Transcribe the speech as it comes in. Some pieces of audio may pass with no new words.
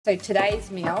So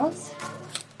today's meals,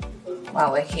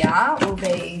 while we're here, will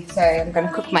be, so I'm going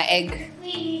to cook my egg.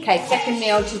 Okay, second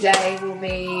meal today will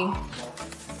be,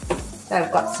 so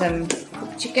I've got some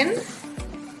cooked chicken.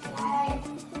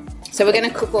 So we're going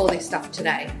to cook all this stuff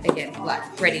today, again,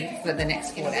 like ready for the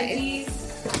next 4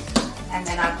 days. And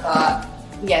then I've got,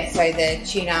 yeah, so the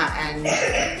tuna and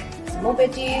some more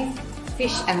veggies,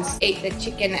 fish, and eat the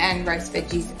chicken and roast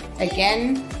veggies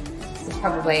again. This is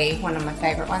probably one of my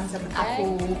favourite ones of the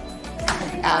apple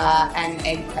and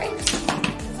egg crepes.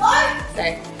 So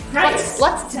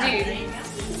lots to do.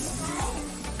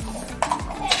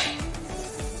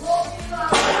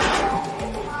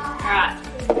 Alright.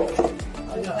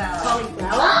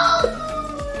 Cauliflower.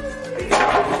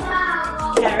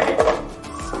 Carrot.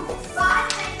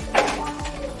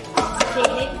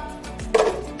 Chicken.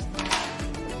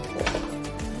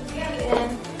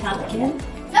 Pumpkin.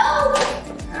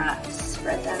 Alright,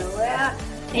 spread that all out.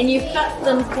 And you've cut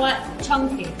them quite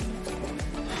chunky.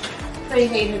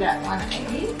 Preheated at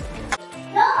 180.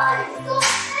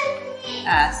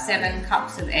 7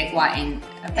 cups of egg white in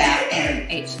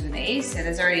each of these. So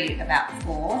there's already about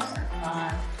 4, so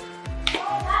 5.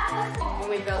 When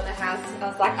we built the house, I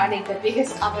was like, I need the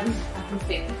biggest oven I can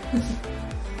fit.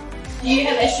 Do you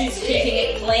have issues keeping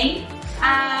it clean?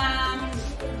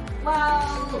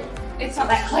 Well, it's not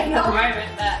that clean at the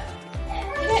moment, but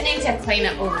you don't need to clean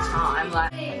it all the time.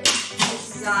 Like,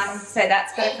 this is nice. So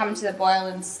that's got to come to the boil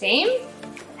and steam.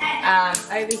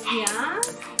 Over here.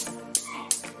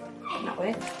 Not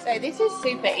weird. So this is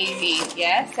super easy,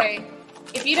 yeah? So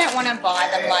if you don't want to buy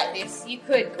them like this, you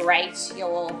could grate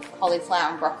your cauliflower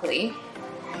and broccoli,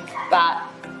 but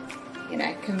you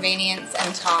know, convenience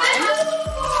and time.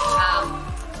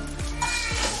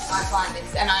 I find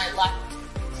this, and I like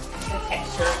the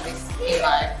texture of this in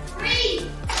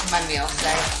my meal. So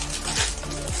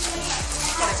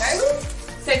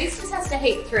so this just has to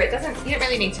heat through. It doesn't. You don't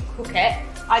really need to cook it.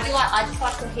 I just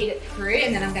like to heat it through,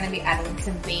 and then I'm going to be adding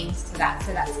some beans to that.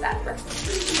 So that's that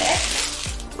breakfast there.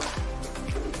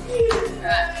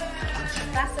 Right.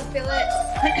 That's the fillet.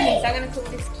 So I'm going to cook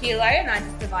this kilo, and I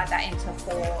just divide that into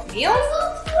 4 meals.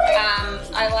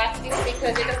 I like this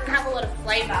because it doesn't have a lot of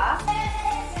flavour.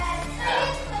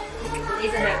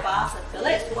 These are her Barca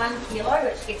fillets, 1 kilo,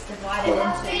 which gets divided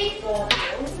into 4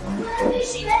 meals.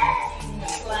 She's using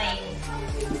plain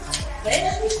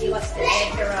fish. She likes to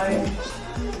add her own.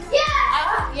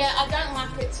 Yeah, I don't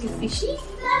like it too fishy.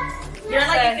 You don't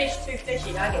like your fish too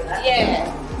fishy, I get that.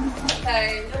 Yeah. So a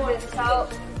little bit of salt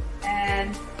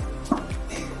and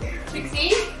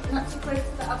Trixie, not too close to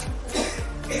the oven.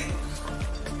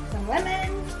 Some lemon.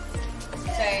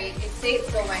 So you can see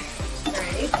it's almost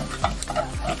through.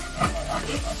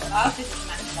 I'll just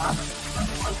smash it up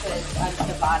because I just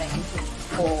divide it into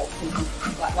 4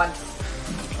 pieces, like once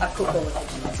I've cooked all the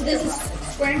vegetables. So this is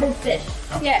scrambled fish.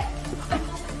 Yeah.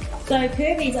 So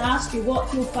Kirby's asked you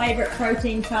what's your favourite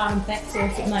protein, carb and fat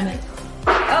source at the moment?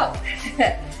 Oh,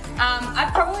 I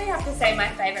probably have to say my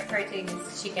favourite protein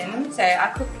is chicken. So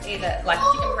I cook either like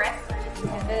chicken breast or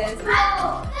chicken tenders,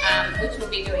 which we'll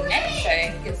be doing next. So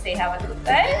you'll see how I cook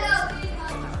those.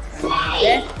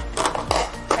 Yeah.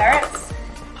 Carrots.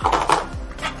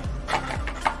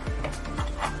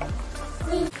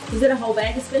 Is it a whole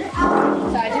bag of spinach? So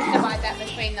I just divide that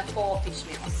between the 4 fish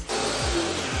meals.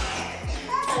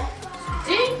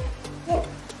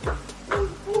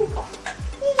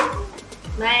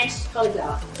 Mashed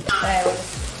cauliflower. There we go.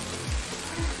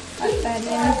 Put that in.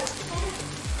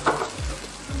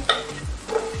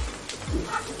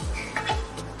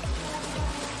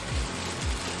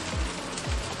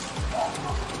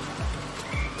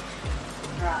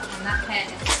 Right, and that pan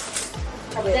is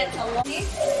probably That's a lot. a little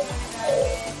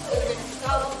bit of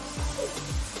salt.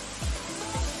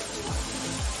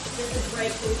 This is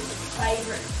Rachel's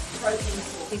favourite protein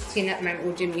source. This tin at the moment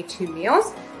will do me 2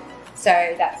 meals. So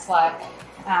that's like,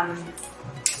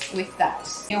 with that.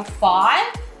 Meal 5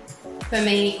 for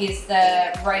me is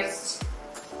the roast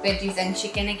veggies and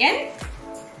chicken again.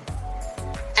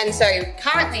 And so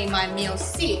currently my meal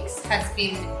 6 has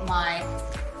been my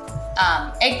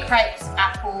egg crepes,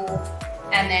 apple,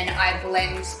 and then I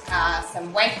blend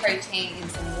some whey protein in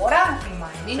some water in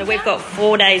my Ninja. So we've got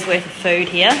 4 days worth of food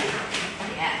here.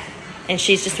 Yeah. And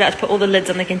she's just about to put all the lids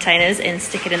on the containers and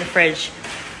stick it in the fridge